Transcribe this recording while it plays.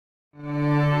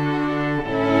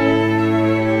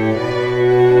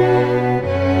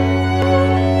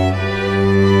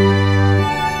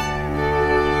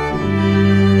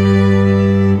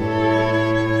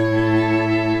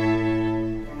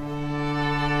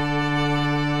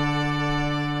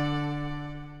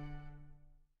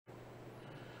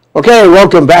Okay,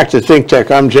 welcome back to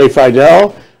ThinkTech. I'm Jay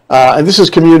Fidell, and this is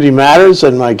Community Matters,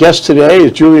 and my guest today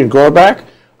is Julien Gorbach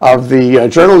of the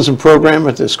journalism program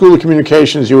at the School of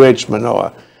Communications, UH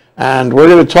Manoa. And we're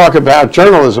going to talk about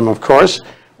journalism, of course.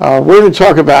 We're going to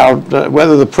talk about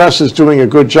whether the press is doing a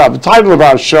good job. The title of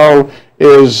our show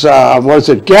is,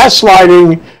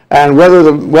 Gaslighting, and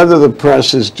whether the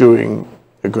press is doing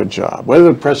a good job,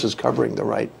 whether the press is covering the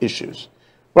right issues.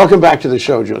 Welcome back to the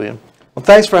show, Julien. Well,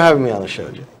 thanks for having me on the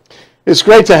show, Jay. It's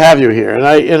great to have you here,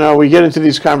 and we get into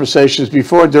these conversations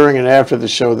before, during, and after the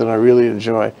show that I really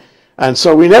enjoy, and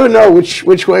so we never know which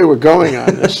way we're going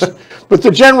on this. But the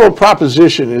general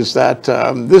proposition is that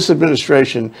this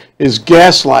administration is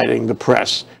gaslighting the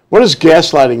press. What does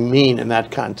gaslighting mean in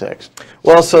that context?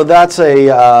 Well, so that's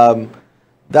a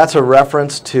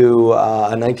reference to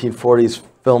a 1940s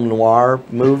film noir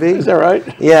movie. Is that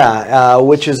right? Yeah,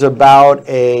 which is about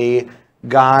a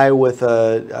guy with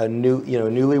a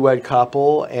newlywed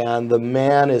couple, and the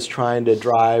man is trying to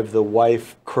drive the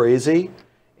wife crazy,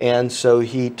 and so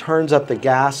he turns up the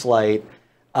gaslight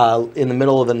in the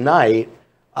middle of the night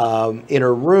in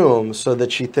her room so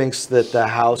that she thinks that the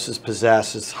house is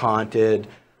possessed, it's haunted,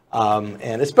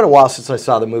 and it's been a while since I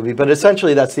saw the movie, but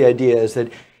essentially that's the idea, is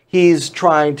that he's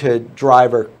trying to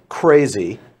drive her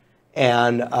crazy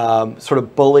and sort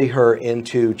of bully her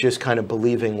into just kind of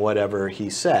believing whatever he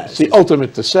says. It's the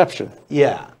ultimate deception.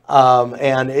 Yeah,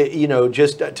 and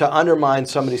just to undermine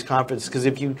somebody's confidence, because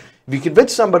if you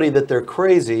convince somebody that they're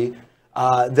crazy,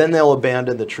 then they'll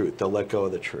abandon the truth. They'll let go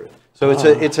of the truth. So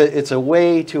it's a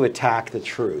way to attack the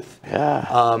truth.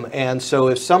 Yeah. And so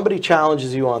if somebody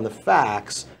challenges you on the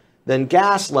facts, then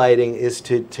gaslighting is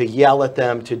to yell at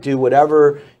them, to do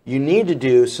whatever you need to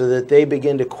do so that they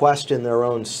begin to question their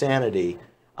own sanity,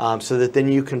 so that then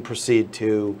you can proceed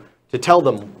to tell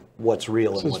them what's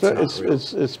real and what's not real.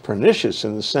 It's pernicious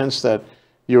in the sense that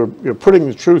you're putting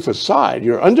the truth aside.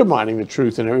 You're undermining the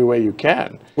truth in every way you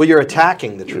can. Well, you're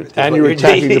attacking the truth. And you're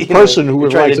attacking the person who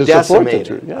would like to support the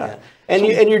truth. Yeah. And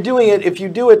you're doing it, if you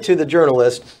do it to the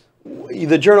journalist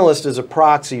is a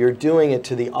proxy, you're doing it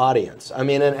to the audience. I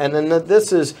mean, and then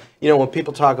this is, when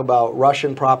people talk about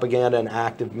Russian propaganda and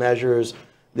active measures,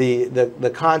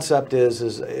 the concept is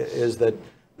that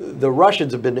the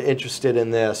Russians have been interested in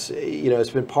this. It's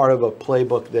been part of a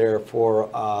playbook there for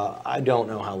I don't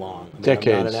know how long.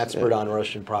 Decades. I'm not an expert on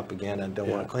Russian propaganda and don't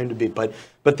want to claim to be, but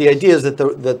the idea is that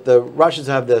the Russians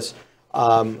have this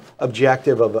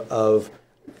objective of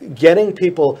getting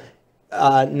people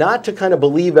not to kind of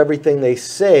believe everything they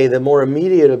say. The more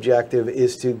immediate objective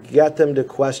is to get them to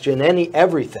question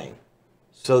everything,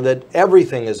 so that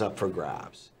everything is up for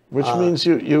grabs. Which means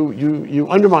you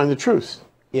undermine the truth.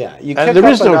 Yeah, you kick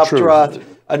up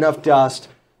enough dust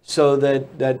so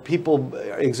that people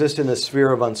exist in this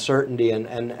sphere of uncertainty,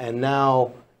 and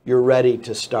now you're ready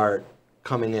to start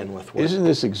coming in with what. Isn't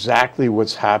this exactly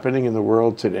what's happening in the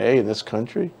world today, in this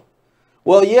country?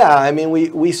 Well, yeah, I mean,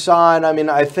 we saw it. I mean,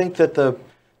 I think that the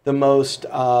most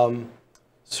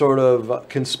sort of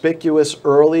conspicuous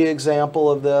early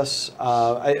example of this,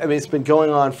 I mean, it's been going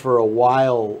on for a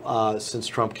while since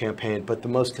Trump campaigned, but the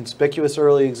most conspicuous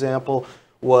early example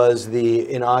was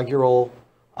the inaugural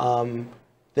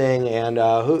thing, and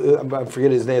I forget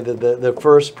his name, the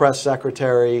first press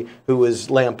secretary who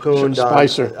was lampooned,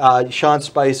 Sean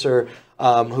Spicer,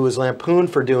 who was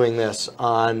lampooned for doing this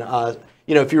on.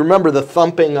 If you remember the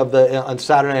thumping on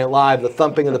Saturday Night Live, the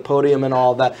thumping of the podium and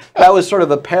all that was sort of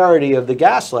a parody of the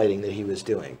gaslighting that he was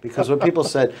doing. Because when people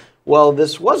said, well,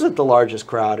 this wasn't the largest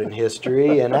crowd in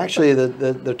history, and actually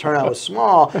the turnout was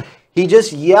small, he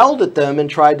just yelled at them and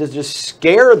tried to just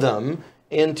scare them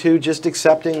into just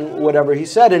accepting whatever he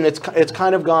said. And it's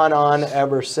kind of gone on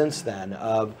ever since then.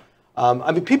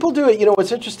 I mean, people do it.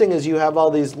 What's interesting is you have all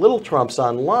these little Trumps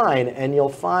online, and you'll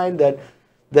find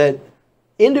that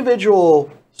individual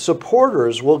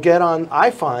supporters will get on, I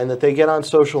find that they get on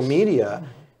social media,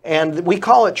 and we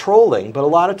call it trolling, but a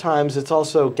lot of times it's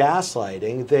also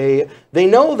gaslighting. They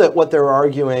know that what they're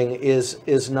arguing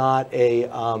is not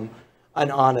an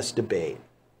honest debate,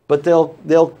 but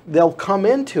they'll come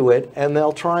into it and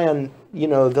they'll try and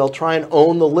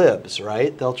own the libs,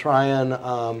 right? They'll try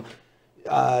and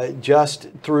just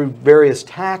through various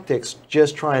tactics,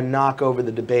 just try and knock over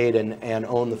the debate and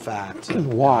own the facts.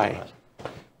 Why?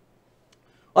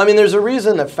 I mean, there's a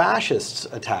reason that fascists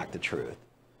attack the truth,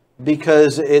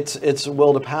 because it's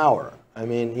will to power. I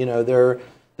mean, there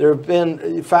have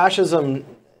been fascism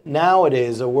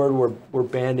nowadays, a word we're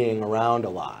bandying around a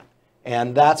lot,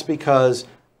 and that's because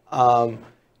when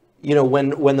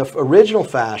the original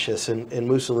fascists in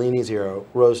Mussolini's era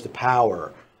rose to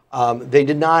power, they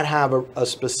did not have a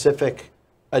specific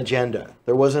agenda.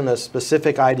 There wasn't a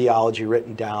specific ideology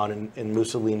written down in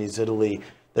Mussolini's Italy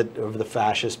of the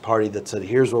fascist party that said,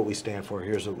 here's what we stand for,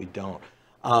 here's what we don't.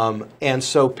 And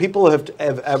so people have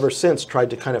ever since tried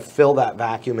to kind of fill that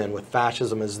vacuum in with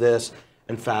fascism as this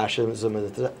and fascism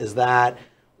as that.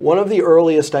 One of the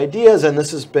earliest ideas, and this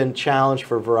has been challenged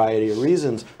for a variety of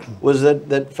reasons, was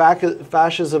that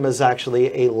fascism is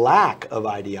actually a lack of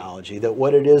ideology, that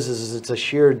what it is it's a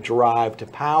sheer drive to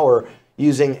power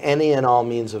using any and all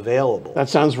means available. That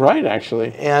sounds right,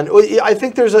 actually. And I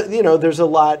think there's a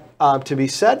lot to be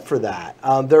said for that.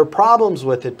 There are problems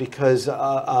with it because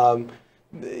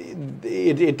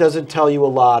it doesn't tell you a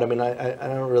lot. I mean, I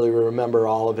don't really remember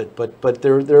all of it, but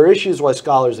there are issues why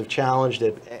scholars have challenged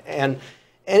it. And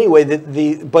anyway,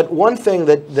 but one thing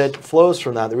that flows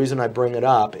from that, the reason I bring it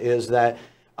up, is that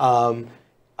a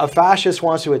fascist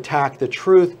wants to attack the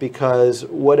truth because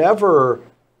whatever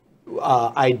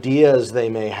ideas they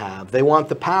may have, they want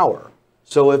the power.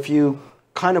 So if you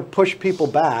kind of push people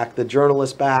back, the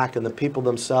journalists back and the people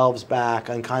themselves back,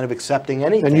 and kind of accepting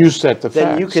anything, then you set the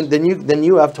facts. Then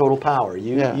you have total power.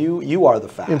 You are the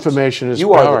facts. Information is you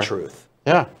power. are the truth.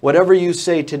 Yeah. Whatever you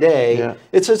say today,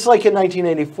 it's like in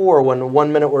 1984 when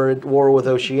 1 minute we're at war with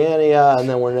Oceania and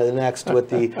then we're the next with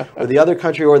the other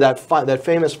country, or that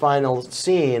famous final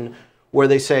scene where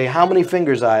they say, how many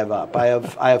fingers I have up? I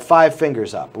have 5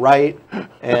 fingers up, right?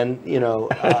 And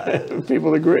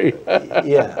people agree.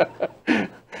 Yeah.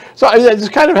 So it's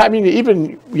kind of, I mean,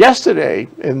 even yesterday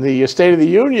in the State of the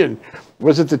Union,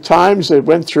 was it the Times that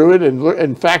went through it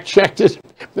and fact-checked it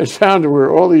and found there were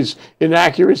all these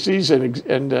inaccuracies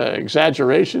and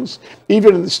exaggerations,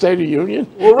 even in the State of the Union,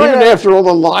 well, right, even after all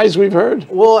the lies we've heard?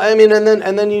 Well, I mean,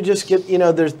 and then you just get,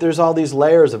 there's all these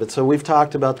layers of it. So we've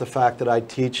talked about the fact that I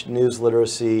teach news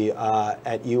literacy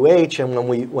at UH,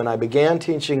 and when I began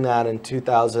teaching that in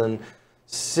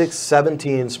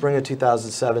 2017, spring of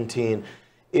 2017,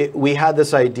 we had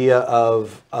this idea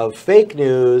of fake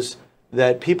news,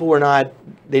 that people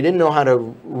they didn't know how to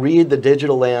read the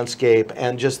digital landscape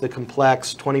and just the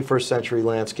complex 21st century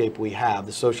landscape we have,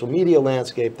 the social media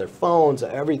landscape, their phones,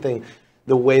 everything,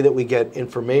 the way that we get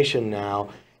information now.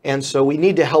 And so we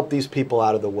need to help these people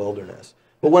out of the wilderness.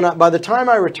 But by the time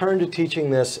I returned to teaching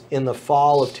this in the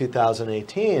fall of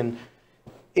 2018,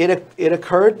 it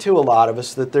occurred to a lot of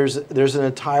us that there's an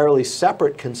entirely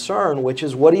separate concern, which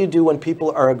is, what do you do when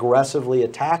people are aggressively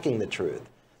attacking the truth?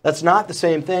 That's not the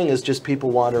same thing as just people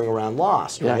wandering around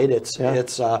lost, right? It's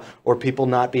or people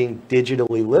not being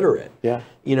digitally literate. Yeah.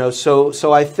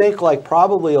 So I think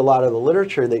probably a lot of the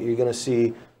literature that you're going to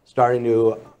see starting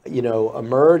to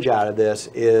emerge out of this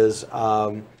is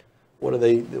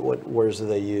what words do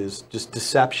they use? Just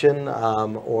deception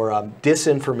or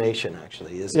disinformation,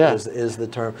 actually, is the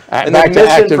term. And then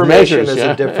misinformation is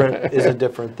a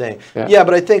different thing. Yeah,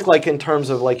 but I think in terms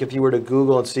of if you were to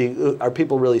Google and see, are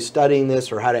people really studying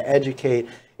this or how to educate,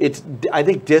 I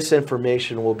think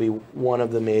disinformation will be one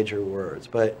of the major words.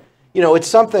 But it's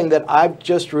something that I've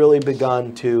just really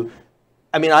begun to.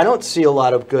 I mean, I don't see a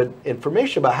lot of good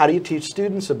information about how do you teach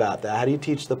students about that? How do you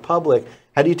teach the public?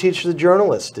 How do you teach the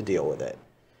journalists to deal with it?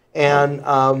 And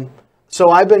so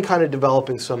I've been kind of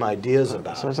developing some ideas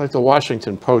about it. Sounds like the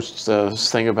Washington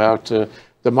Post's thing about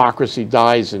democracy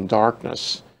dies in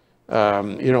darkness.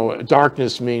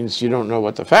 Darkness means you don't know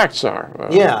what the facts are.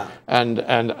 And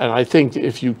I think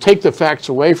if you take the facts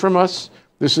away from us,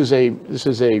 this is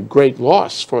a great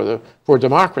loss for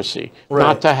democracy,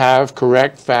 not to have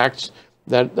correct facts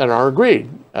that are agreed.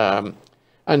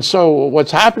 And so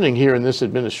what's happening here in this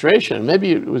administration,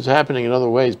 maybe it was happening in other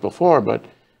ways before, but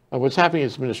what's happening in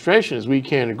this administration is we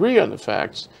can't agree on the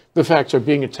facts. The facts are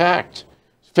being attacked.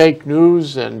 Fake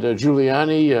news and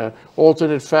Giuliani,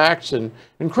 alternate facts, and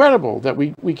incredible that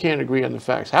we can't agree on the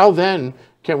facts. How then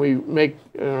can we make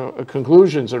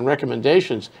conclusions and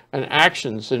recommendations and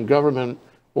actions in government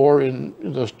or in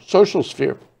the social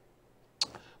sphere?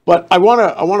 But I want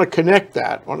to connect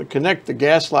that. I want to connect the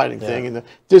gaslighting thing and the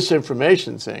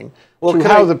disinformation thing to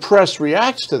how the press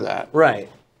reacts to that. Right.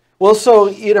 Well,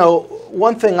 so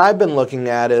one thing I've been looking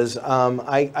at is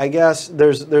I guess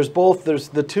there's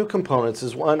the two components.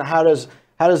 Is one, how does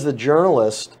the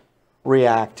journalist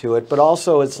react to it, but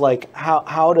also it's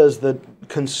how does the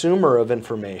consumer of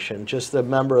information, just the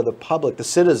member of the public, the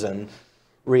citizen,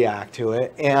 react to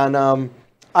it? And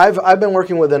I've been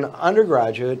working with an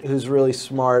undergraduate who's really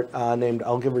smart, named,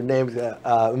 I'll give her name,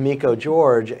 Miko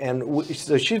George, and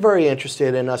so she's very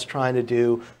interested in us trying to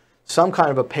do some kind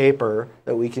of a paper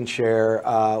that we can share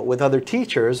with other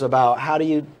teachers about how do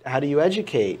you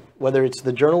educate, whether it's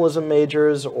the journalism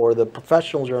majors or the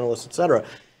professional journalists, et cetera.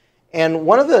 And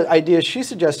one of the ideas she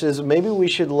suggested is maybe we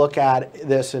should look at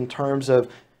this in terms of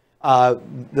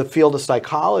the field of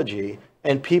psychology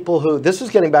and people who, this is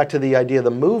getting back to the idea of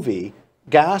the movie,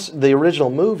 the original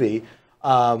movie,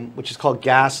 which is called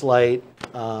Gaslight.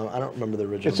 I don't remember the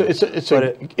original. It's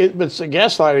a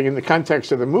gaslighting in the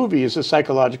context of the movie is a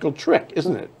psychological trick,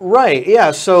 isn't it? Right.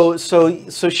 Yeah. So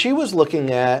she was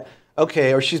looking at,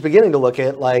 okay, or she's beginning to look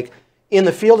at, like, in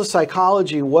the field of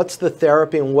psychology, what's the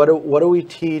therapy and what do we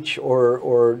teach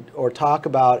or talk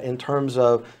about in terms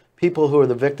of people who are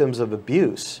the victims of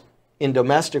abuse in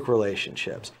domestic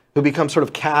relationships, who become sort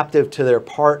of captive to their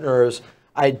partner's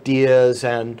ideas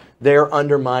and their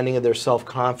undermining of their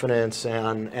self-confidence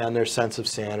and their sense of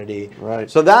sanity.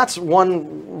 Right. So that's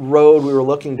one road we were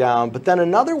looking down. But then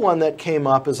another one that came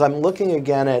up is I'm looking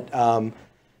again at,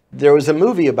 there was a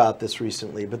movie about this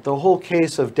recently, but the whole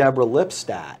case of Deborah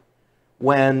Lipstadt,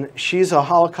 when she's a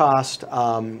Holocaust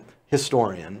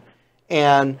historian,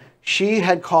 and she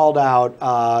had called out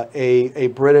a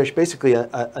British, basically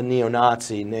a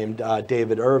neo-Nazi named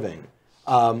David Irving,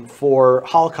 for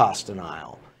Holocaust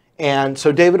denial. And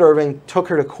so David Irving took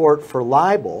her to court for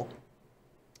libel,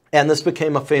 and this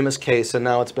became a famous case, and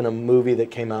now it's been a movie that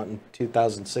came out in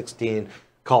 2016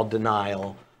 called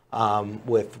Denial,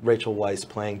 with Rachel Weisz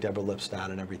playing Deborah Lipstadt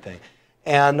and everything.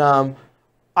 And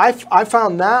I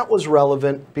found that was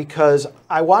relevant because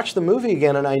I watched the movie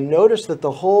again and I noticed that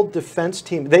the whole defense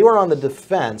team, they were on the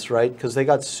defense, right? Because they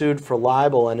got sued for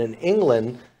libel. And in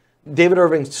England, David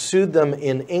Irving sued them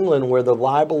in England where the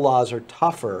libel laws are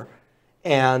tougher.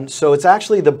 And so it's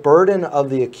actually the burden of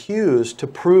the accused to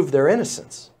prove their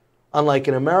innocence, unlike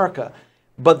in America.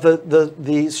 But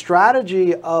the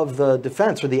strategy of the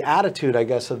defense, or the attitude, I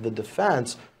guess, of the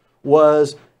defense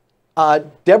was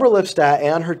Deborah Lipstadt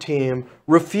and her team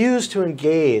refused to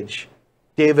engage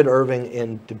David Irving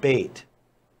in debate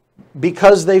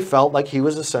because they felt like he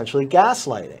was essentially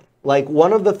gaslighting. Like,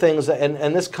 one of the things,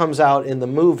 and this comes out in the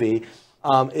movie,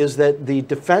 is that the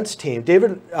defense team,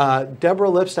 Deborah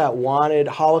Lipstadt wanted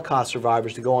Holocaust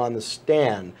survivors to go on the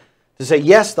stand to say,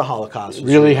 yes, the Holocaust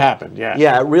was really happened, yeah.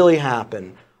 Yeah, it really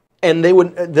happened. And they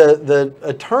would, the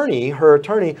attorney, her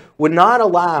attorney, would not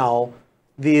allow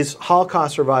these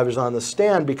Holocaust survivors on the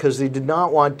stand because they did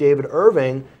not want David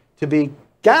Irving to be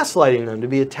gaslighting them, to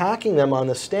be attacking them on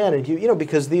the stand. And, you know,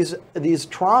 because these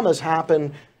traumas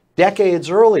happened decades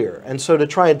earlier. And so to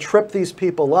try and trip these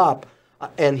people up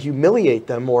and humiliate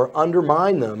them or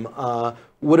undermine them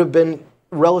would have been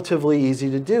relatively easy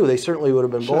to do. They certainly would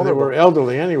have been vulnerable. They were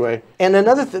elderly anyway. And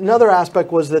another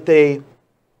aspect was that the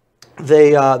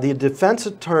defense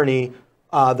attorney,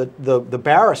 the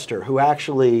barrister who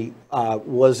actually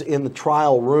was in the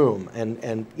trial room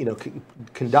and you know,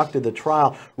 conducted the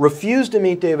trial, refused to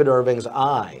meet David Irving's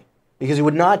eye because he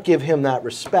would not give him that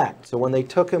respect. So when they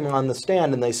took him on the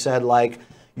stand and they said, like,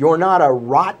 you're not a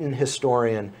rotten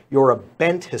historian, you're a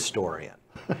bent historian.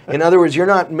 In other words, you're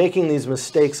not making these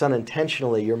mistakes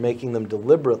unintentionally, you're making them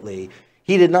deliberately.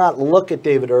 He did not look at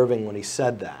David Irving when he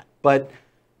said that. But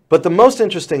the most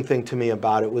interesting thing to me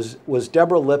about it was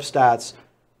Deborah Lipstadt's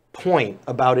point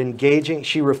about engaging.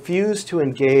 She refused to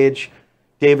engage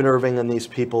David Irving and these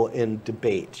people in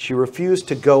debate. She refused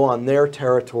to go on their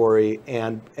territory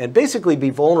and basically be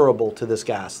vulnerable to this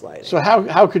gaslighting. So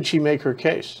how could she make her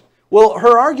case? Well,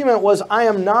 her argument was, I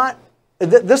am not,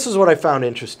 this is what I found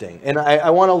interesting, and I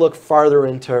want to look farther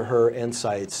into her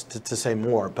insights to say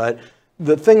more, but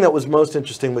the thing that was most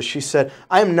interesting was she said,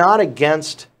 I am not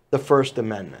against the First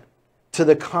Amendment. To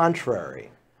the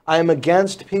contrary, I am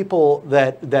against people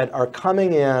that are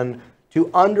coming in to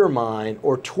undermine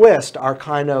or twist our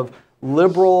kind of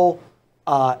liberal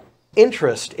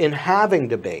interest in having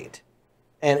debate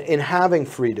and in having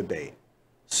free debate.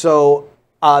 So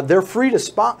they're free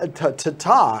to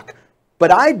talk,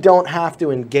 but I don't have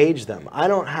to engage them. I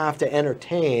don't have to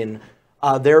entertain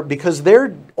because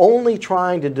they're only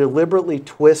trying to deliberately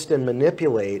twist and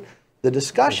manipulate the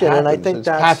discussion, and I think it's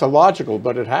that's pathological,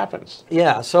 but it happens.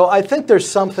 Yeah, so I think there's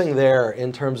something there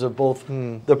in terms of both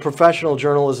the professional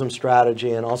journalism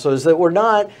strategy and also is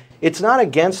that it's not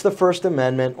against the First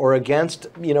Amendment or against,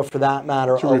 you know, for that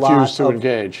matter, to refuse to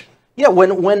engage. Yeah,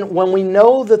 when we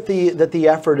know that the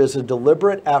effort is a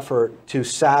deliberate effort to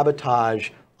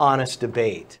sabotage honest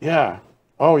debate. Yeah.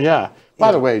 Oh yeah.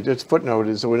 By the way, just footnote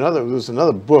is there was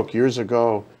another book years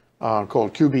ago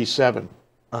called QB7.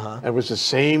 It was the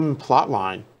same plot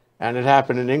line, and it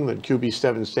happened in England.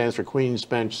 QB7 stands for Queen's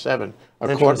Bench 7,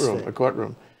 a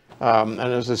courtroom. And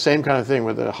it was the same kind of thing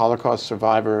with a Holocaust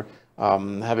survivor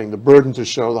having the burden to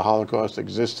show the Holocaust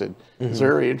existed. It's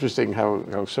very interesting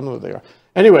how similar they are.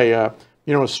 Anyway,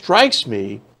 you know, it strikes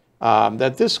me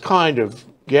that this kind of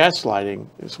gaslighting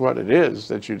is what it is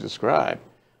that you describe,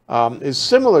 is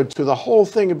similar to the whole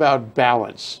thing about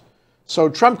balance. So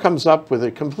Trump comes up with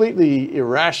a completely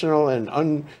irrational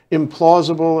and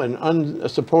implausible and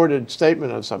unsupported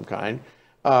statement of some kind.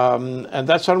 And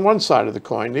that's on one side of the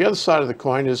coin. The other side of the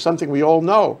coin is something we all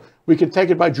know. We can take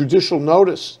it by judicial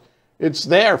notice. It's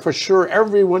there for sure.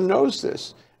 Everyone knows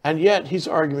this. And yet he's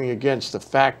arguing against the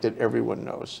fact that everyone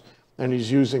knows. And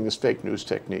he's using this fake news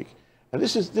technique. And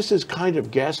this is kind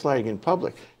of gaslighting in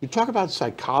public. You talk about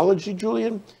psychology,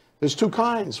 Julien. There's two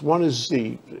kinds. One is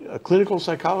the clinical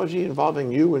psychology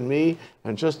involving you and me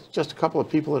and just a couple of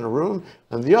people in a room.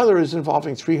 And the other is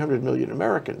involving 300 million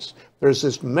Americans. There's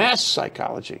this mass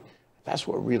psychology. That's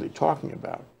what we're really talking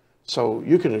about. So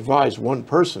you can advise one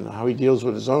person how he deals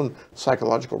with his own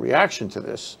psychological reaction to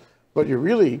this. But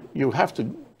you have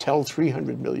to tell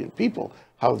 300 million people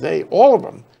how all of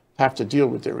them, have to deal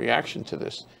with their reaction to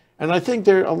this. And I think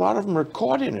a lot of them are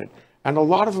caught in it. And a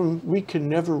lot of them we can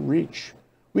never reach.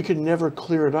 We can never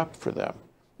clear it up for them.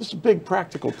 This is a big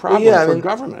practical problem for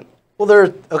government.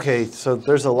 Well, so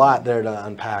there's a lot there to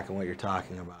unpack in what you're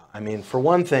talking about. I mean, for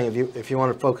one thing, if you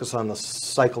want to focus on the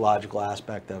psychological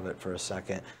aspect of it for a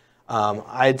second,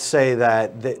 I'd say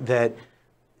that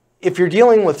if you're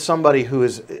dealing with somebody who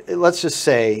is, let's just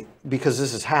say, because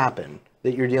this has happened,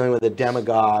 that you're dealing with a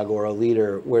demagogue or a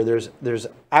leader where there's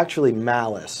actually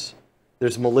malice,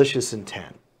 there's malicious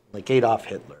intent, like Adolf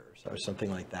Hitler or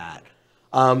something like that.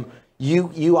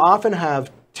 You often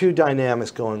have two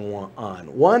dynamics going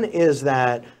on. One is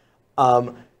that,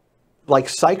 like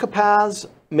psychopaths,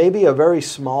 maybe a very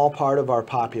small part of our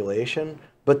population,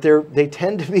 but they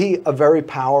tend to be a very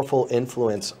powerful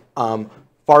influence,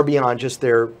 far beyond just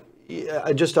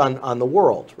on the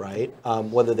world, right?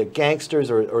 Whether they're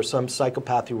gangsters or some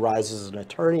psychopath who rises as an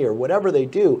attorney or whatever they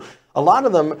do, a lot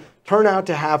of them turn out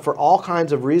to have, for all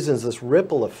kinds of reasons, this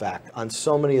ripple effect on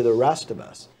so many of the rest of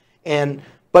us.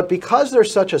 But because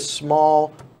there's such a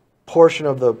small portion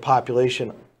of the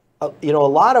population, a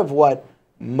lot of what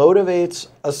motivates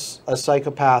a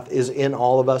psychopath is in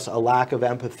all of us: a lack of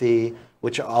empathy,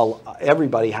 which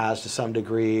everybody has to some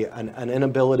degree, an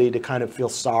inability to kind of feel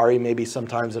sorry, maybe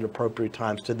sometimes at appropriate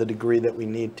times to the degree that we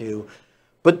need to.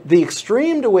 But the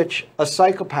extreme to which a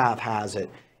psychopath has it,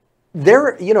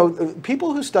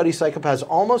 people who study psychopaths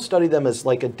almost study them as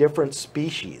like a different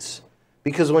species.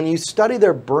 Because when you study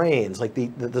their brains, like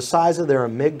the size of their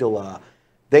amygdala,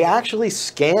 they actually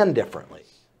scan differently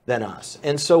than us.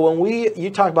 And so when you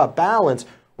talk about balance,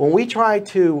 when we try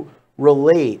to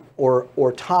relate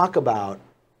or talk about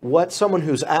what someone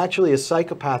who's actually a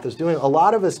psychopath is doing, a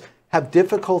lot of us have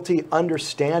difficulty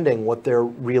understanding what they're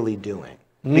really doing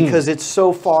because it's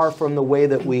so far from the way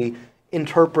that we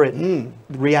interpret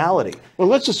reality. Well,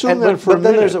 let's assume that for a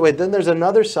minute. Then there's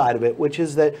another side of it, which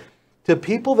is that to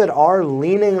people that are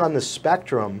leaning on the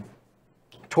spectrum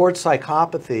towards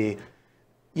psychopathy,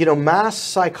 mass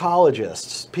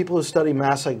psychologists, people who study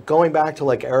mass, going back to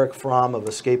like Erich Fromm of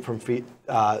Escape from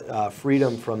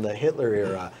Freedom from the Hitler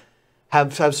era,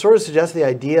 have sort of suggested the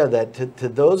idea that to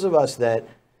those of us that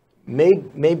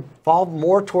may fall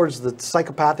more towards the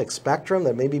psychopathic spectrum,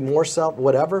 that may be more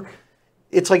whatever,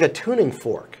 it's like a tuning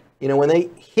fork. When they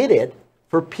hit it,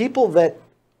 for people that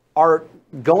are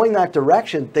going that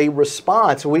direction, they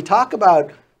respond. So we talk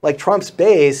about like Trump's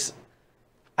base.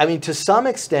 I mean, to some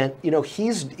extent,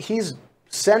 he's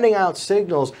sending out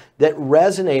signals that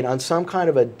resonate on some kind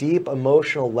of a deep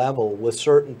emotional level with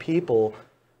certain people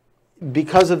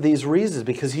because of these reasons,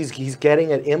 because he's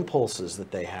getting at impulses that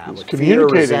they have. He's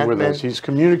communicating with us. He's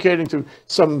communicating to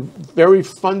some very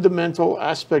fundamental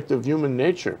aspect of human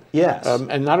nature. Yes.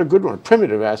 And not a good one, a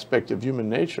primitive aspect of human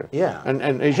nature. Yeah.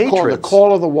 And he's called the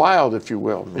call of the wild, if you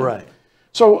will. Right.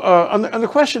 So on the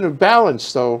question of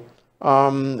balance, though,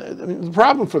 the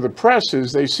problem for the press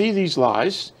is they see these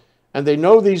lies and they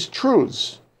know these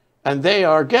truths. And they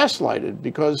are gaslighted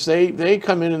because they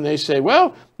come in and they say,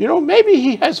 well, maybe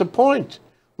he has a point.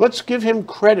 Let's give him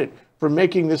credit for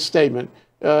making this statement,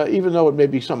 even though it may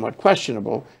be somewhat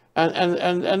questionable. And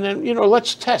then,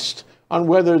 let's test on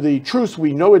whether the truth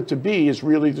we know it to be is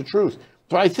really the truth.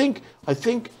 So I think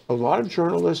a lot of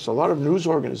journalists, a lot of news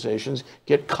organizations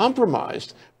get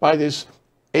compromised by this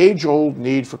age-old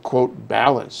need for, quote,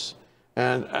 balance.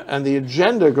 And the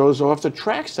agenda goes off the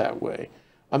tracks that way.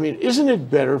 I mean, isn't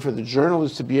it better for the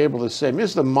journalist to be able to say, this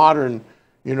is the modern,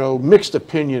 mixed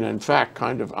opinion and fact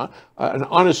kind of an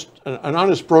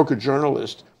honest broker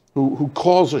journalist who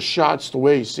calls the shots the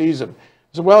way he sees them.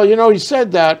 So, well, he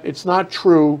said that, it's not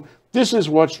true, this is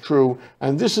what's true,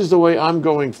 and this is the way I'm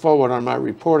going forward on my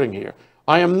reporting here.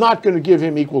 I am not going to give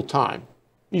him equal time.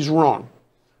 He's wrong.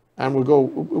 and we'll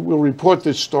report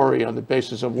this story on the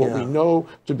basis of what we know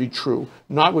to be true,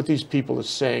 not what these people are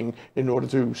saying in order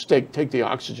to take the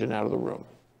oxygen out of the room.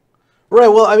 Right.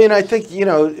 Well, I mean, I think,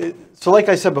 so like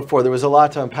I said before, there was a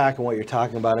lot to unpack in what you're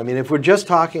talking about. I mean, if we're just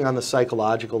talking on the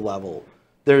psychological level,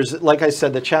 there's, like I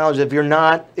said, the challenge, if you're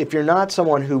not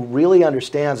someone who really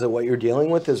understands that what you're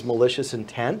dealing with is malicious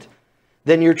intent,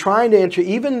 then you're trying to,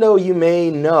 even though you may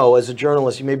know, as a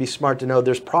journalist, you may be smart to know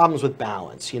there's problems with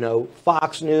balance.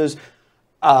 Fox News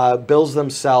bills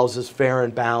themselves as fair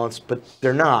and balanced, but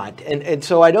they're not. And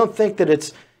so I don't think that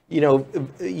it's,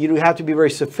 you have to be very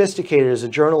sophisticated as a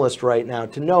journalist right now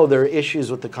to know there are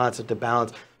issues with the concept of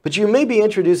balance. But you may be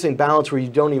introducing balance where you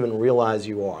don't even realize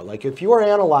you are. Like if you are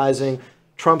analyzing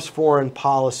Trump's foreign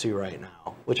policy right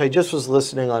now, which I just was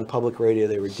listening on public radio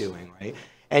they were doing, right?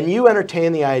 And you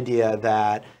entertain the idea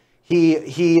that he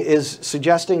is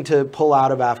suggesting to pull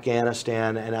out of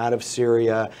Afghanistan and out of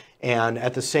Syria, and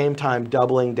at the same time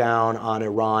doubling down on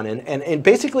Iran, and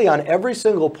basically on every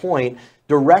single point,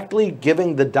 directly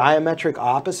giving the diametric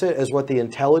opposite as what the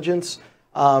intelligence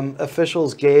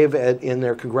officials gave in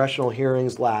their congressional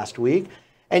hearings last week.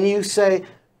 And you say,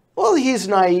 well, he's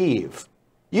naive.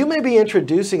 You may be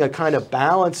introducing a kind of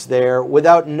balance there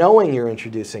without knowing you're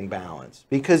introducing balance,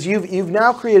 because you've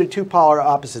now created two polar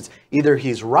opposites. Either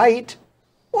he's right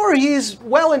or he's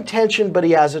well-intentioned, but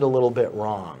he has it a little bit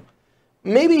wrong.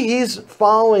 Maybe he's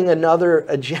following another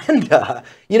agenda.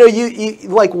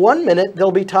 Like 1 minute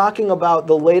they'll be talking about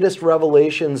the latest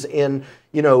revelations in,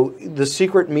 the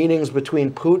secret meetings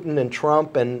between Putin and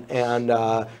Trump and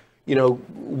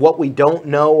what we don't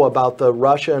know about the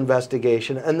Russia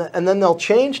investigation. And then they'll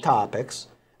change topics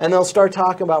and they'll start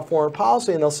talking about foreign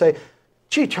policy and they'll say,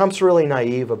 gee, Trump's really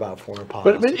naive about foreign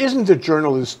policy. But isn't the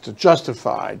journalist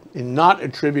justified in not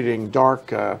attributing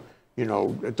dark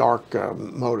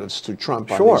motives to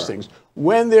Trump on these things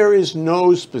when there is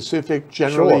no specific,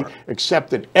 generally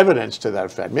accepted evidence to that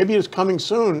effect? Maybe it's coming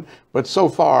soon, but so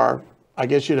far, I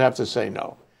guess you'd have to say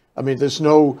no. I mean, there's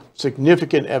no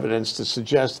significant evidence to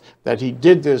suggest that he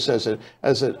did this as an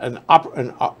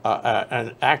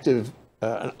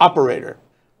operator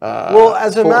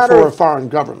for a foreign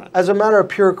government. As a matter of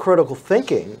pure critical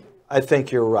thinking, I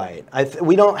think you're right.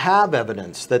 We don't have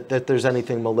evidence that there's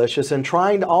anything malicious. And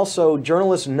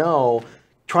journalists know,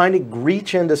 trying to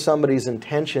reach into somebody's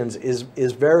intentions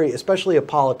is very, especially a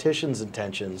politician's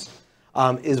intentions,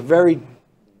 is very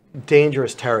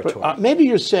dangerous territory. But, maybe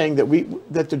you're saying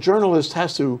that the journalist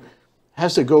has to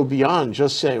go beyond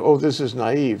just saying, oh, this is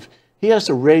naive. He has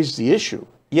to raise the issue.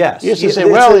 Yes. He has to say,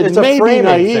 well, it may be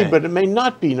naive, but it may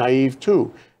not be naive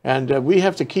too. And we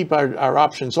have to keep our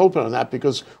options open on that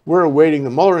because we're awaiting the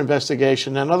Mueller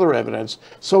investigation and other evidence.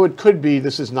 So it could be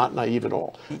this is not naive at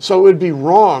all. So it would be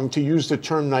wrong to use the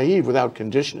term naive without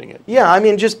conditioning it. Yeah, I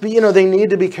mean, they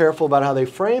need to be careful about how they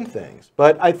frame things.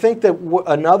 But I think that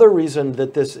another reason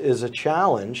that this is a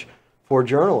challenge for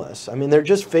journalists, I mean, they're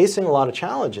just facing a lot of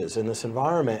challenges in this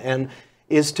environment. And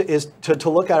is to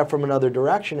look at it from another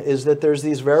direction is that there's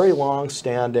these very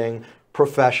long-standing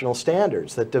professional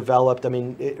standards that developed. I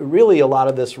mean, really a lot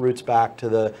of this roots back to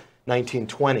the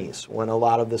 1920s when a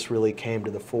lot of this really came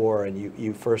to the fore, and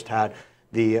you first had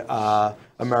the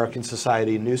American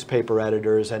Society of Newspaper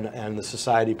Editors and the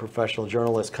Society of Professional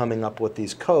Journalists coming up with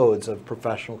these codes of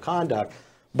professional conduct.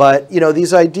 But,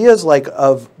 these ideas like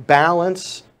of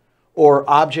balance or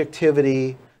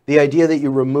objectivity, the idea that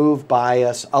you remove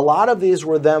bias, a lot of these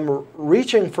were them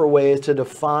reaching for ways to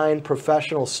define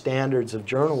professional standards of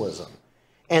journalism.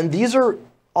 And these are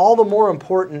all the more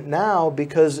important now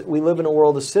because we live in a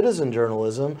world of citizen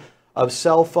journalism, of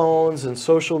cell phones and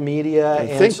social media, and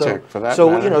ThinkTech, for that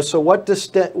matter. So what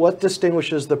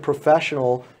distinguishes the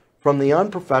professional from the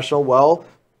unprofessional? Well,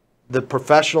 the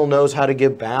professional knows how to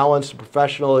give balance. The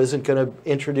professional isn't going to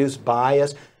introduce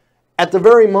bias. At the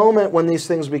very moment when these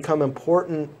things become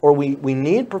important, or we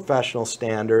need professional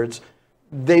standards,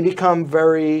 they become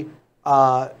very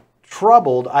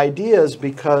troubled ideas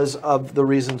because of the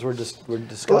reasons we're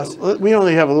discussing. Well, we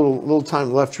only have a little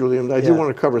time left, Julien, but I do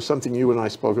want to cover something you and I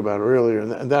spoke about earlier,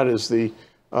 and that is the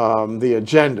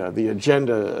agenda,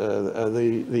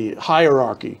 the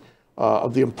hierarchy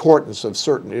of the importance of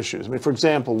certain issues. I mean, for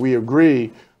example, we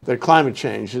agree that climate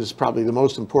change is probably the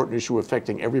most important issue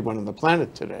affecting everyone on the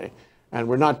planet today, and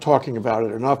we're not talking about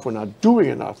it enough. We're not doing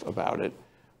enough about it,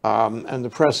 and the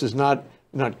press is not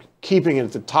keeping it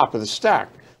at the top of the stack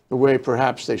the way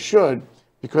perhaps they should,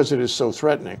 because it is so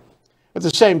threatening. At the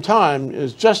same time,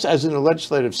 just as in a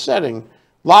legislative setting,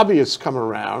 lobbyists come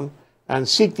around and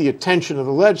seek the attention of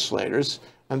the legislators,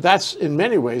 and that's in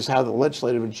many ways how the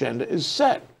legislative agenda is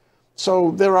set.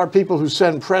 So there are people who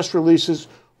send press releases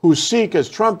who seek, as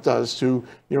Trump does, to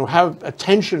have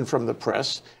attention from the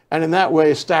press, and in that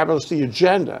way establish the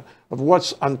agenda of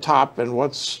what's on top and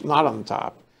what's not on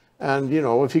top. And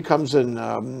if he comes in,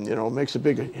 makes a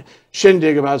big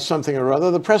shindig about something or other,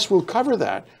 the press will cover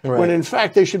that. Right. When in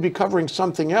fact they should be covering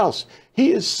something else.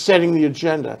 He is setting the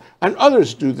agenda, and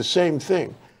others do the same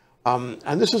thing.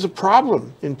 And this is a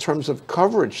problem in terms of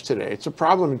coverage today. It's a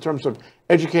problem in terms of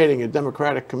educating a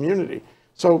democratic community.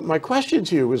 So my question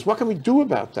to you is, what can we do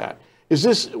about that?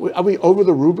 Are we over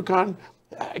the Rubicon?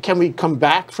 Can we come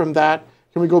back from that?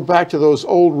 Can we go back to those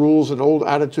old rules and old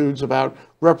attitudes about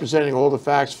representing all the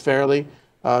facts fairly,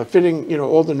 fitting,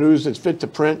 all the news that's fit to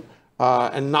print,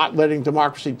 and not letting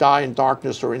democracy die in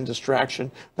darkness or in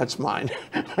distraction? That's mine.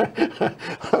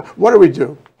 What do we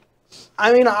do?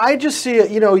 I mean, I just see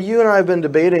it, you and I have been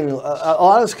debating, a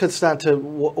lot of this comes down to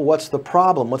what's the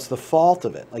problem, what's the fault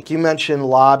of it. Like you mentioned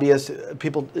lobbyists,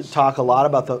 people talk a lot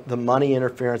about the money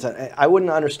interference. I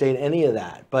wouldn't understate any of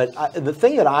that. But the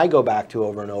thing that I go back to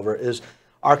over and over is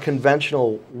our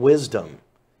conventional wisdom.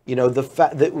 The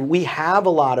fact that we have a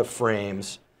lot of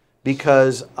frames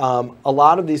because a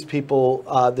lot of these people,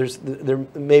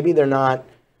 maybe they're not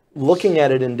looking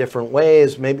at it in different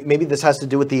ways. Maybe this has to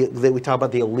do with that we talk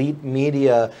about the elite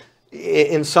media.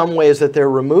 In some ways that they're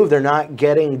removed, they're not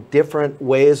getting different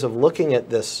ways of looking at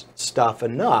this stuff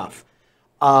enough.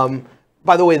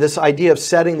 By the way, this idea of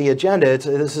setting the agenda,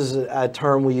 this is a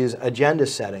term we use, agenda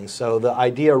setting. So the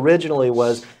idea originally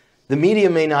was the media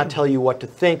may not tell you what to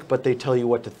think, but they tell you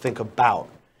what to think about.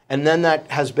 And then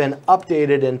that has been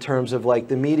updated in terms of like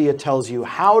the media tells you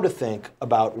how to think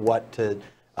about what to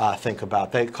think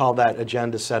about. They call that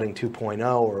agenda setting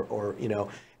 2.0 or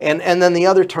and then the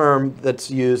other term that's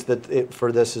used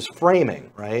for this is framing,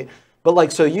 right? But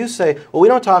like, so you say, well, we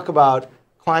don't talk about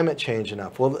climate change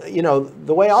enough. Well,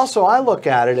 the way also I look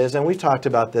at it is, and we've talked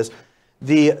about this,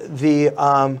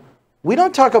 we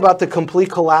don't talk about the complete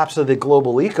collapse of the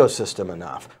global ecosystem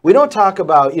enough. We don't talk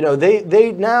about,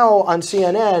 they now on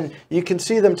CNN, you can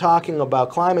see them talking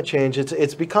about climate change.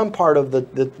 It's become part of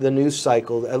the news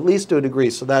cycle, at least to a degree.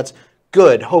 So that's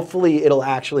good. Hopefully it'll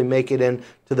actually make it into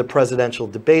the presidential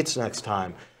debates next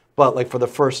time, but like for the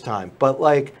first time. But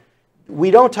like,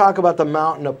 we don't talk about the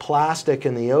mountain of plastic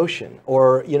in the ocean,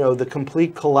 or, the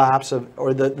complete collapse of,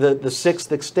 or the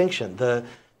sixth extinction, the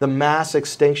mass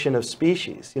extinction of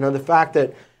species. The fact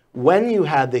that when you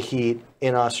had the heat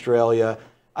in Australia,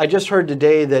 I just heard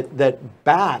today that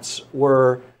bats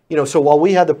were, so while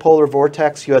we had the polar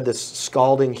vortex, you had this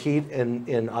scalding heat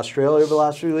in Australia over the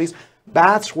last few weeks,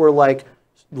 bats were like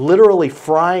literally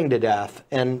frying to death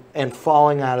and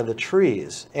falling out of the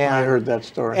trees. And I heard that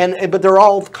story. But there are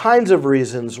all kinds of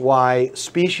reasons why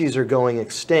species are going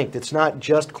extinct. It's not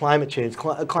just climate change.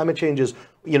 Climate change is,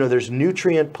 there's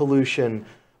nutrient pollution,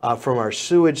 from our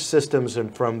sewage systems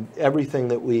and from everything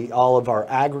that all of our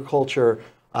agriculture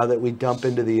that we dump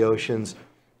into the oceans.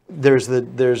 There's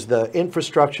the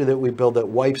infrastructure that we build that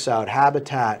wipes out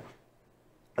habitat.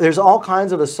 There's all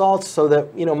kinds of assaults, so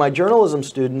that, my journalism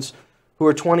students who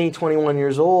are 20, 21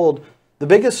 years old, the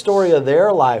biggest story of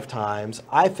their lifetimes,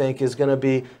 I think, is going to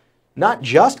be not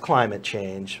just climate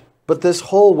change, but this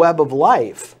whole web of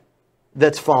life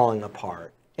that's falling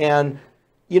apart. And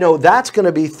that's going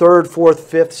to be third, fourth,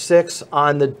 fifth, sixth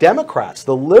on the Democrats,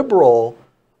 the liberal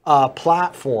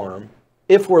platform,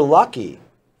 if we're lucky,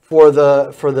 for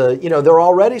the they're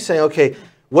already saying, okay,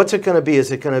 what's it going to be?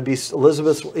 Is it going to be,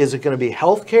 Elizabeth, is it going to be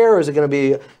health care, or is it going to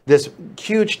be this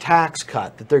huge tax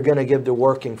cut that they're going to give to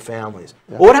working families?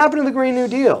 Yeah. Well, what happened to the Green New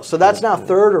Deal? So that's now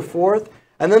third or fourth.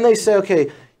 And then they say,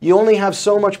 okay, you only have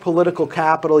so much political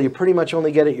capital. You pretty much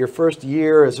only get it your first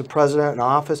year as a president in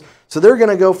office. So they're going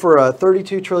to go for a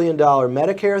 $32 trillion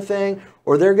Medicare thing,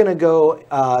 or they're going to go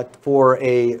for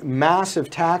a massive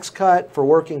tax cut for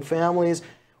working families.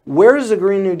 Where does the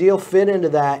Green New Deal fit into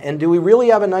that? And do we really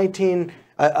have a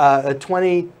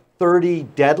 2030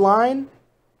 deadline,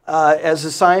 as the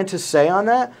scientists say on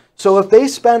that? So if they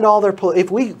spend all their,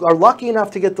 if we are lucky enough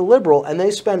to get the liberal and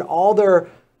they spend all their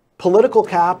political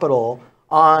capital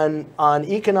on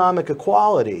economic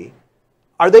equality,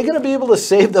 are they going to be able to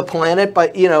save the planet by,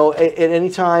 at any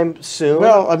time soon?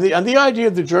 Well, the idea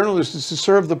of the journalist is to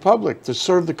serve the public, to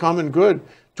serve the common good,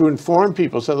 to inform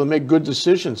people so they'll make good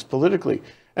decisions politically.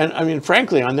 And I mean,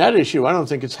 frankly, on that issue, I don't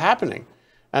think it's happening.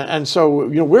 And so,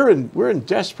 we're in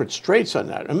desperate straits on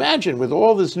that. Imagine with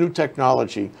all this new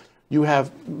technology, you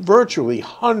have virtually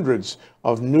hundreds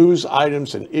of news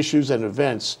items and issues and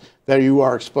events that you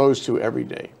are exposed to every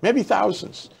day, maybe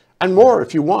thousands and more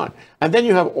if you want. And then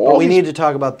you have all we need to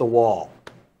talk about the wall.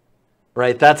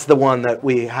 right? That's the one that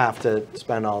we have to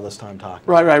spend all this time talking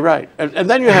about. Right. And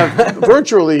then you have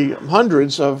virtually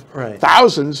hundreds of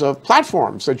thousands of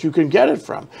platforms that you can get it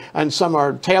from. And some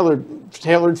are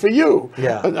tailored for you.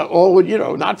 Yeah. All would,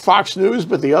 not Fox News,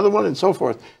 but the other one and so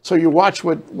forth. So you watch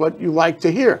what you like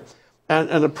to hear.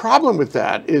 And the problem with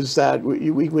that is that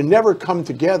we never come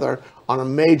together on a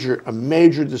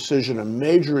major decision, a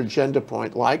major agenda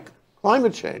point like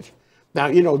climate change. Now,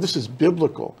 this is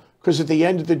biblical. Because at the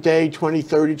end of the day,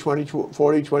 2030,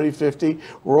 2040, 2050,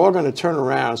 we're all going to turn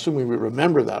around, assuming we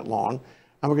remember that long,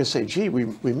 and we're going to say, gee, we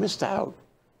missed out.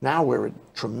 Now we're at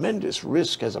tremendous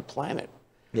risk as a planet.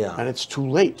 Yeah. And it's too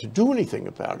late to do anything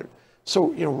about it. So,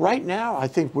 right now, I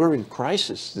think we're in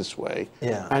crisis this way.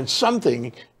 Yeah. And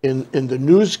something in the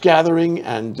news gathering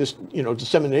and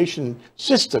dissemination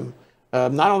system,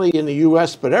 not only in the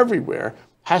U.S., but everywhere,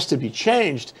 has to be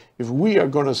changed if we are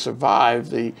going to survive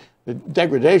the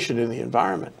degradation in the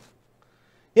environment.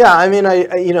 Yeah, I mean,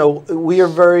 we are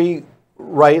very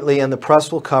rightly, and the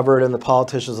press will cover it, and the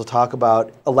politicians will talk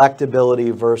about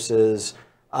electability versus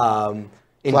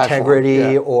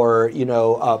integrity, or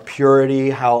purity.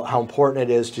 How important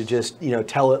it is to just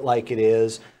tell it like it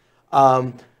is.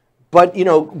 But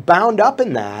bound up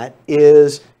in that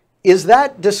is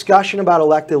that discussion about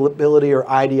electability or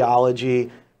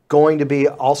ideology going to be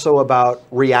also about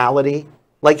reality?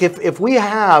 Like if we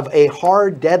have a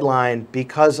hard deadline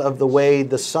because of the way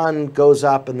the sun goes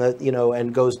up and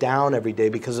and goes down every day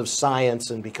because of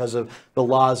science and because of the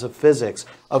laws of physics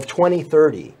of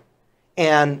 2030,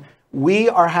 and we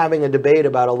are having a debate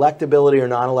about electability or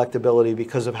non-electability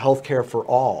because of healthcare for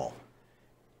all,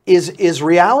 is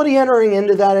reality entering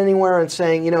into that anywhere and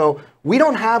saying, we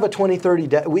don't have a 2030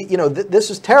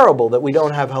 this is terrible that we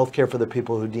don't have healthcare for the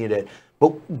people who need it.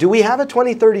 But do we have a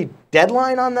 2030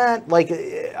 deadline on that? Like,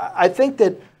 I think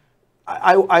that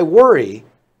I worry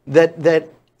that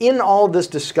in all this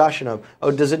discussion of,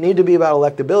 does it need to be about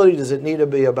electability? Does it need to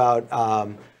be about, our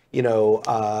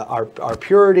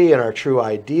purity and our true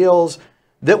ideals?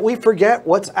 That we forget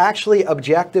what's actually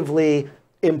objectively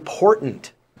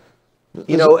important.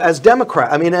 As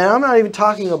Democrat, I mean, and I'm not even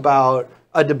talking about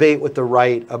a debate with the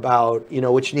right about,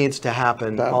 which needs to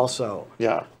happen also.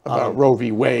 Yeah, about Roe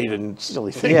v. Wade and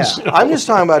silly things. Yeah, I'm just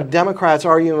talking about Democrats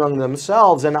arguing among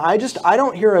themselves, and I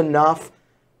don't hear enough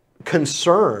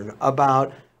concern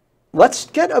about, let's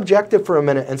get objective for a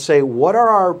minute and say, what are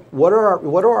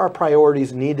our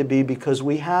priorities need to be, because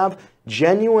we have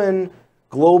genuine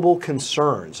global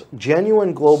concerns,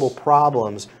 genuine global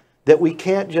problems that we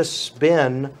can't just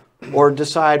spin or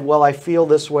decide, well, I feel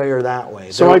this way or that way.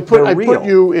 So I put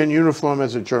you in uniform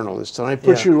as a journalist, and I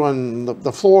put you on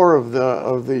the floor of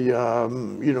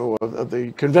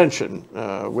the convention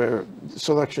where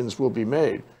selections will be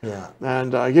made. Yeah.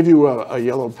 And I give you a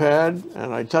yellow pad,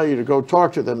 and I tell you to go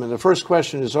talk to them. And the first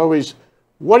question is always,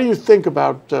 what do you think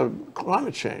about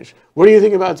climate change? What do you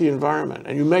think about the environment?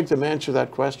 And you make them answer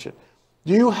that question.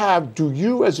 Do you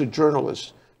as a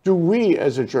journalist, do we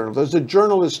as a journalist, as a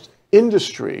journalist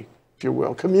industry, if you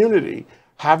will, community,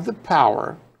 have the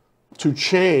power to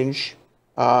change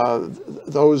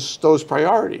those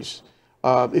priorities?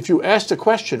 If you ask the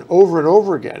question over and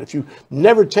over again, if you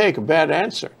never take a bad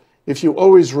answer, if you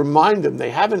always remind them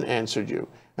they haven't answered you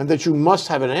and that you must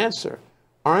have an answer,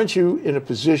 aren't you in a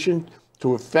position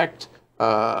to affect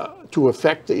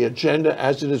the agenda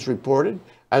as it is reported,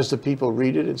 as the people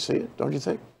read it and see it, don't you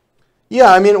think?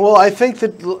 Yeah, I mean, well, I think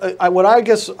that what I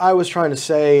guess I was trying to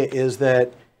say is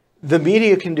that the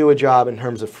media can do a job in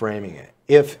terms of framing it.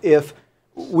 If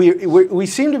we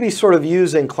seem to be sort of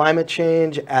using climate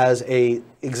change as a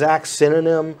exact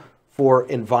synonym for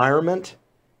environment,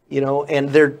 and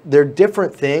they're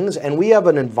different things, and we have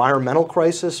an environmental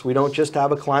crisis. We don't just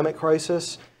have a climate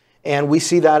crisis, and we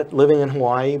see that living in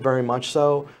Hawaii very much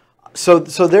so. So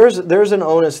there's an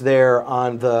onus there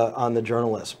on the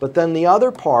journalist. But then the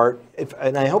other part,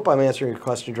 and I hope I'm answering your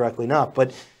question directly enough,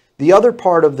 but the other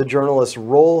part of the journalist's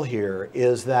role here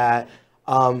is that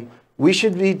we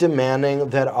should be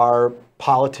demanding that our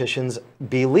politicians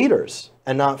be leaders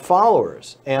and not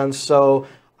followers. And so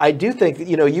I do think,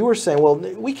 you were saying, well,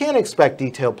 we can't expect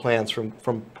detailed plans from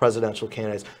presidential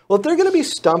candidates. Well, if they're going to be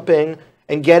stumping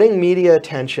and getting media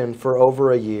attention for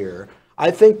over a year,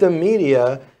 I think the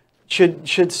media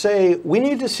should say, we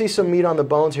need to see some meat on the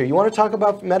bones here. You want to talk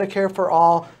about Medicare for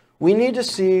all? We need to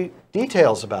see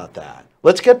details about that.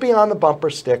 Let's get beyond the bumper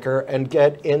sticker and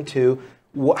get into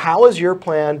how is your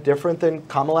plan different than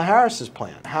Kamala Harris's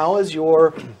plan? How is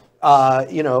your,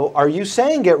 are you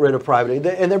saying get rid of private?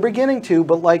 And they're beginning to,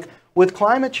 but like with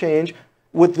climate change,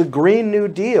 with the Green New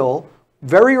Deal,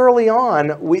 very early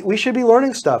on, we should be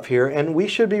learning stuff here, and we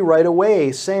should be right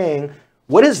away saying,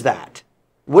 what is that?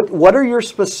 What are your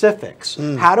specifics?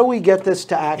 How do we get this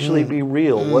to actually be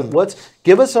real?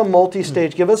 Give us a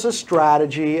multi-stage, give us a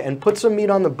strategy, and put some meat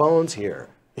on the bones here.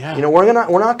 Yeah. You know, we're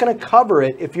not going to cover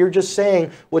it if you're just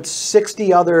saying what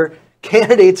 60 other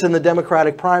candidates in the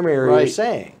Democratic primary are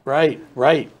saying. Right.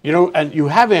 You know, and you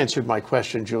have answered my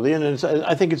question, Julien, and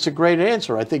I think it's a great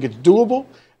answer. I think it's doable,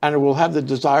 and it will have the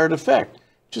desired effect.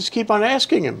 Just keep on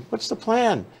asking him, what's the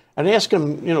plan? And ask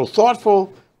him, you know,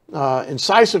 thoughtful,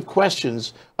 incisive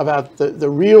questions about the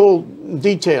real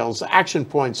details, the action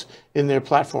points in their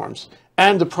platforms,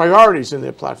 and the priorities in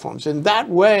their platforms. In that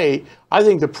way, I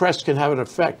think the press can have an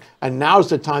effect, and now's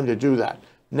the time to do that.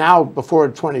 Now, before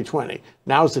 2020,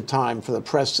 now's the time for the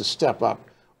press to step up.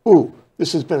 Ooh,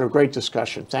 this has been a great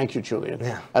discussion. Thank you, Julien.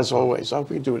 Yeah. As always. I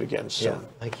hope we can do it again soon. Yeah,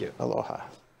 thank you. Aloha.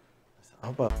 How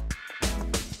about...